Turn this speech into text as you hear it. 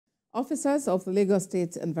Officers of the Lagos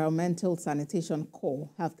State Environmental Sanitation Corps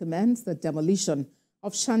have commenced the demolition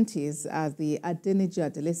of shanties at the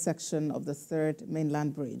Adeniji-Adele section of the 3rd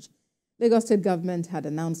Mainland Bridge. Lagos State government had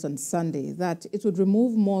announced on Sunday that it would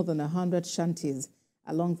remove more than 100 shanties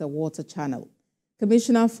along the water channel.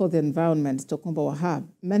 Commissioner for the Environment, Tokunbo Wahab,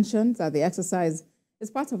 mentioned that the exercise is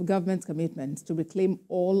part of government's commitment to reclaim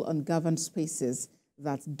all ungoverned spaces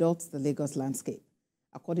that dot the Lagos landscape.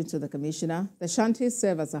 According to the commissioner, the shanties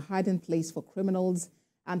serve as a hiding place for criminals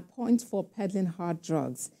and point for peddling hard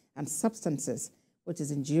drugs and substances, which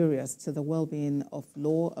is injurious to the well-being of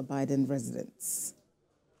law-abiding residents.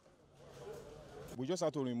 We just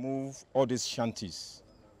have to remove all these shanties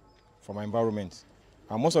from our environment.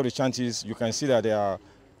 And most of the shanties, you can see that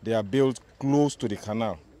they are built close to the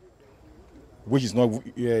canal, which is not,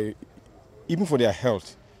 even for their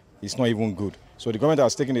health, it's not even good. So the government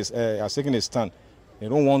has taken a stand. They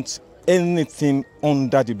don't want anything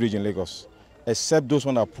under the bridge in Lagos, except those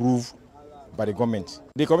ones approved by the government.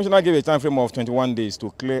 The commissioner gave a time frame of 21 days to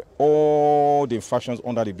clear all the infractions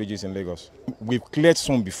under the bridges in Lagos. We've cleared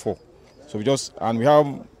some before. So we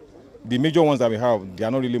have the major ones that we have, they are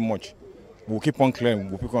not really much. We'll keep on clearing,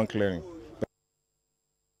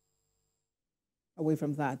 Away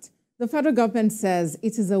from that, the federal government says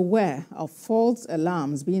it is aware of false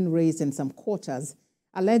alarms being raised in some quarters,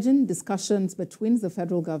 alleging discussions between the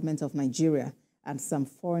federal government of Nigeria and some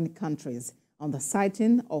foreign countries on the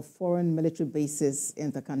siting of foreign military bases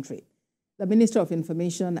in the country. The Minister of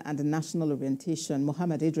Information and National Orientation,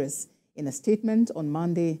 Mohammed Idris, in a statement on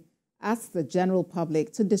Monday, asked the general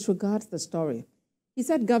public to disregard the story. He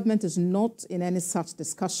said government is not in any such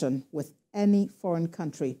discussion with any foreign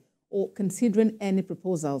country or considering any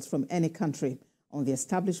proposals from any country on the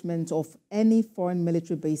establishment of any foreign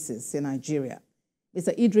military bases in Nigeria.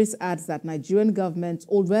 Mr. Idris adds that Nigerian government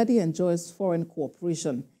already enjoys foreign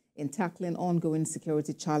cooperation in tackling ongoing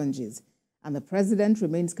security challenges, and the president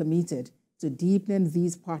remains committed to deepening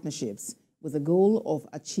these partnerships with the goal of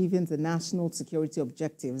achieving the national security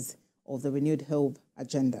objectives of the Renewed Hope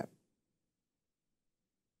agenda.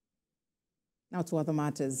 Now to other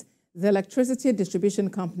matters. The electricity distribution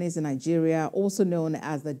companies in Nigeria, also known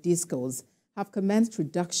as the DISCOs, have commenced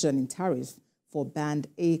reduction in tariff for Band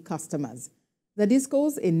A customers. The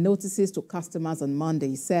DISCOs, in notices to customers on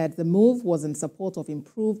Monday, said the move was in support of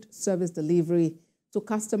improved service delivery to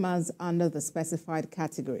customers under the specified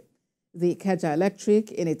category. The Ikeja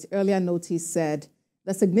Electric, in its earlier notice, said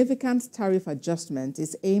the significant tariff adjustment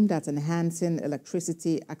is aimed at enhancing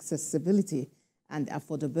electricity accessibility and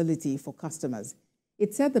affordability for customers.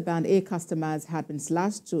 It said the Band A customers had been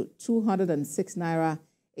slashed to 206 naira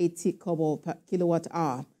 80 kobo per kilowatt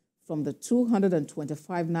hour from the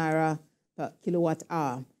 225 naira per kilowatt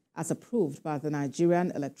hour as approved by the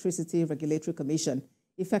Nigerian Electricity Regulatory Commission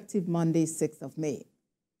effective Monday, 6th of May.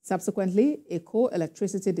 Subsequently, Eco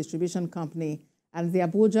Electricity Distribution Company and the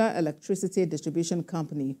Abuja Electricity Distribution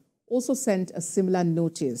Company also sent a similar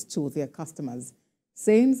notice to their customers,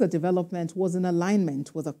 saying the development was in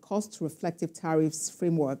alignment with a cost-reflective tariffs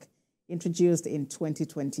framework introduced in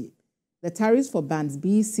 2020. The tariffs for bands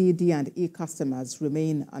B, C, D, and E customers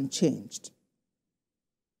remain unchanged.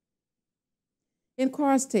 In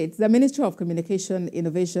Kwara State, the Ministry of Communication,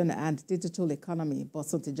 Innovation and Digital Economy,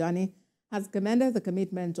 Bosun Tijani, has commended the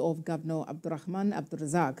commitment of Governor Abdurrahman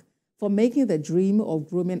Abdulrazak for making the dream of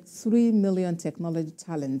grooming 3 million technology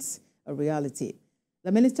talents a reality.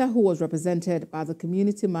 The minister, who was represented by the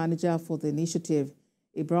community manager for the initiative,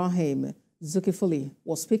 Ibrahim Zulkifli,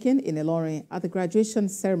 was speaking in Ilorin at the graduation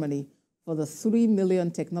ceremony for the 3 million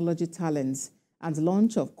technology talents and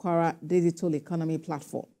launch of Kwara Digital Economy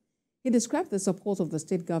Platform. He described the support of the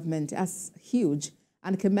state government as huge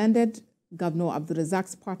and commended Governor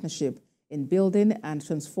Abdulrazak's partnership in building and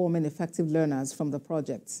transforming effective learners from the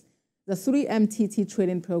projects. The 3MTT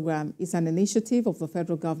training program is an initiative of the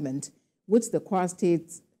federal government, which the Kwara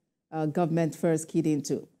State government first keyed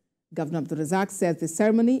into. Governor Abdulrazak said the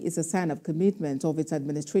ceremony is a sign of commitment of its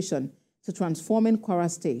administration to transforming Kwara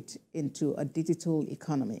State into a digital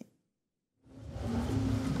economy.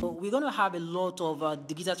 We're going to have a lot of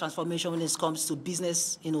digital transformation when it comes to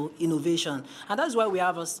business innovation. And that's why we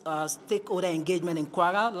have a stakeholder engagement in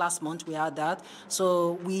Kwara. Last month we had that.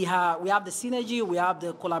 So we have the synergy, we have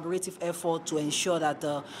the collaborative effort to ensure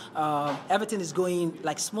that everything is going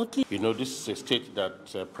smoothly. You know, this is a state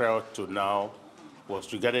that prior to now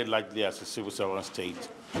was regarded largely as a civil servant state.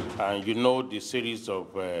 And you know the series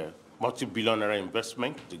of multi-billion-naira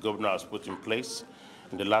investment the governor has put in place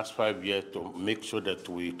in the last 5 years to make sure that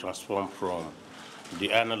we transform from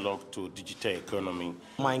the analog to digital economy.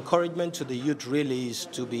 My encouragement to the youth really is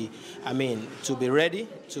to be ready,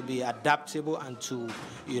 to be adaptable, and to,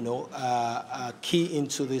 key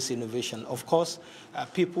into this innovation. Of course,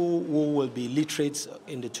 people who will be literate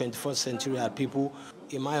in the 21st century are people,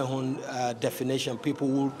 in my own definition, people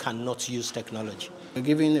who cannot use technology. We're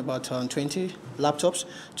giving about 20 laptops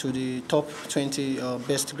to the top 20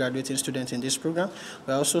 best graduating students in this program.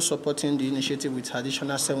 We're also supporting the initiative with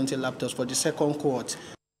additional 70 laptops for the second cohort.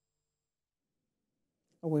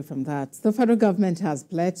 Away from that, the federal government has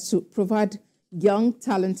pledged to provide young,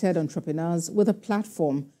 talented entrepreneurs with a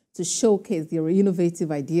platform to showcase their innovative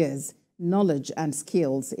ideas, knowledge, and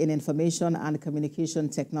skills in information and communication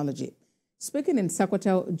technology. Speaking in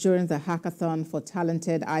Sokoto during the hackathon for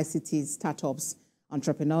talented ICT startups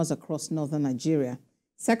entrepreneurs across northern Nigeria,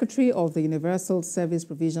 Secretary of the Universal Service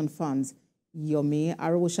Provision Funds, Yomi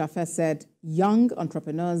Arowoshafe, said young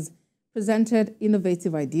entrepreneurs presented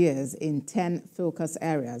innovative ideas in 10 focus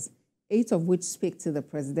areas, 8 of which speak to the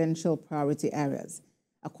presidential priority areas.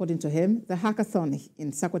 According to him, the hackathon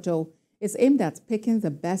in Sokoto is aimed at picking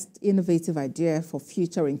the best innovative idea for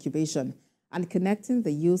future incubation and connecting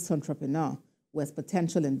the youth entrepreneur with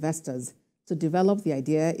potential investors to develop the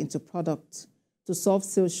idea into product to solve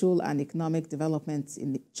social and economic development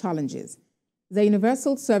challenges. The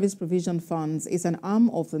Universal Service Provision Funds is an arm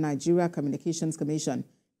of the Nigeria Communications Commission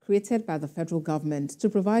created by the federal government to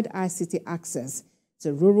provide ICT access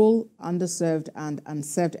to rural, underserved, and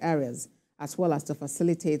unserved areas, as well as to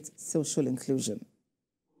facilitate social inclusion.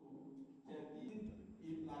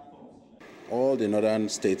 All the northern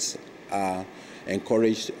states are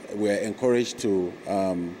encouraged, we're encouraged to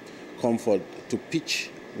come forward to pitch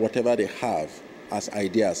whatever they have as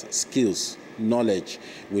ideas, skills, knowledge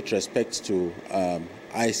with respect to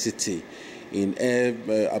ICT in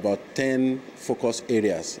about 10 focus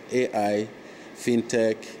areas: AI,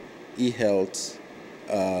 fintech, e-health,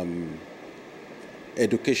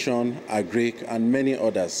 education, agric, and many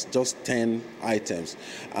others, just 10 items.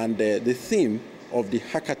 And the theme of the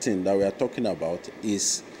hackathon that we are talking about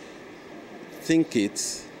is think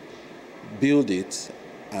it, build it,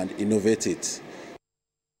 and innovate it.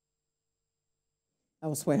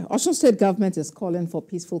 Elsewhere, Osun State government is calling for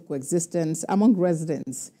peaceful coexistence among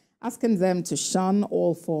residents, asking them to shun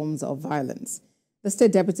all forms of violence. The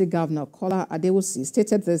State Deputy Governor, Kola Adewusi,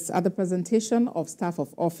 stated this at the presentation of staff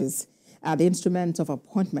of office at the instrument of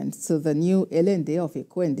appointment to the new Elende of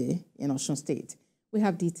Ekwende in Osun State. We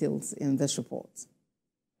have details in this report.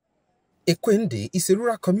 Ekwende is a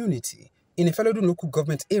rural community in a Felodun local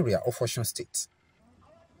government area of Osun State.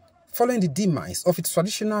 Following the demise of its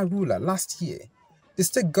traditional ruler last year, the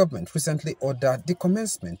state government recently ordered the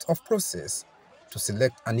commencement of process to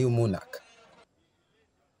select a new monarch.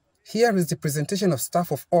 Here is the presentation of staff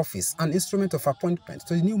of office and instrument of appointment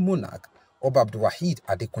to the new monarch, Oba Abdulwahid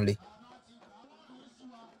Adekunle.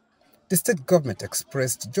 The state government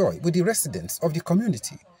expressed joy with the residents of the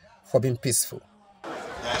community for being peaceful.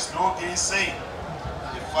 There is no gainsaying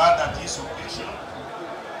the fact that this occasion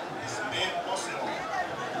is made possible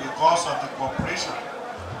because of the cooperation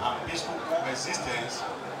and peaceful coexistence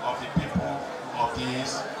of the people of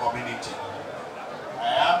this community.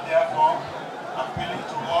 I am therefore appealing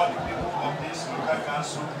to all the people of this local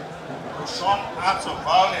council to shun acts of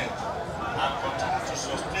violence and continue to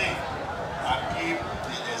sustain and keep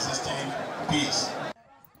the existing peace.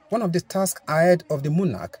 One of the tasks ahead of the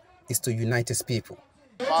monarch is to unite his people.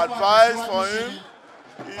 My advice for him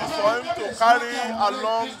is for him to carry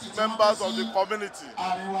along members of the community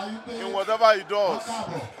in whatever he does.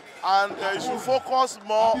 And he should focus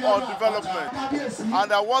more on development.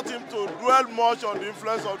 And I want him to dwell much on the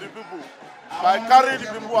influence of the people by carrying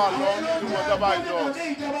the people along in whatever he does.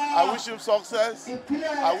 I wish him success.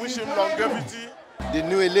 I wish him longevity. The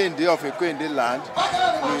new Elende of Ekwende land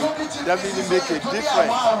will definitely make a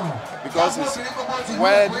difference because it's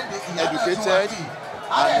well educated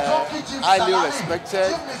and highly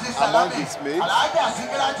respected among his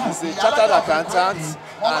mates. He's a chartered accountant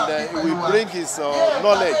and he will bring his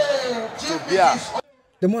knowledge to bear.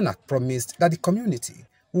 The monarch promised that the community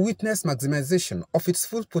will witness maximization of its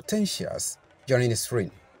full potentials during his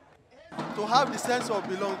reign. To have the sense of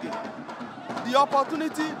belonging, the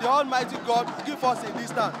opportunity the Almighty God gives us in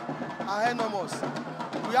this land are enormous.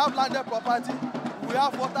 We have landed property, we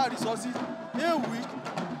have water resources, in which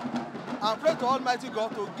I pray to Almighty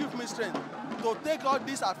God to give me strength to take all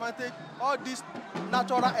this advantage, all this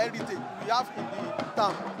natural heritage we have in the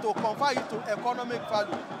town, to convert it to economic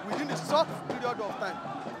value within a short period of time.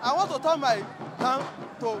 I want to turn my town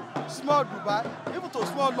to small Dubai, even to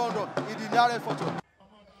small London in the nearest future.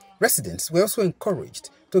 Residents were also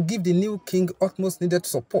encouraged to give the new king utmost needed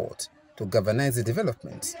support to galvanize the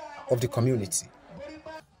development of the community.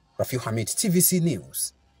 Rafiu Hamid, TVC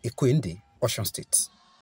News, Ikoinde, Osun State.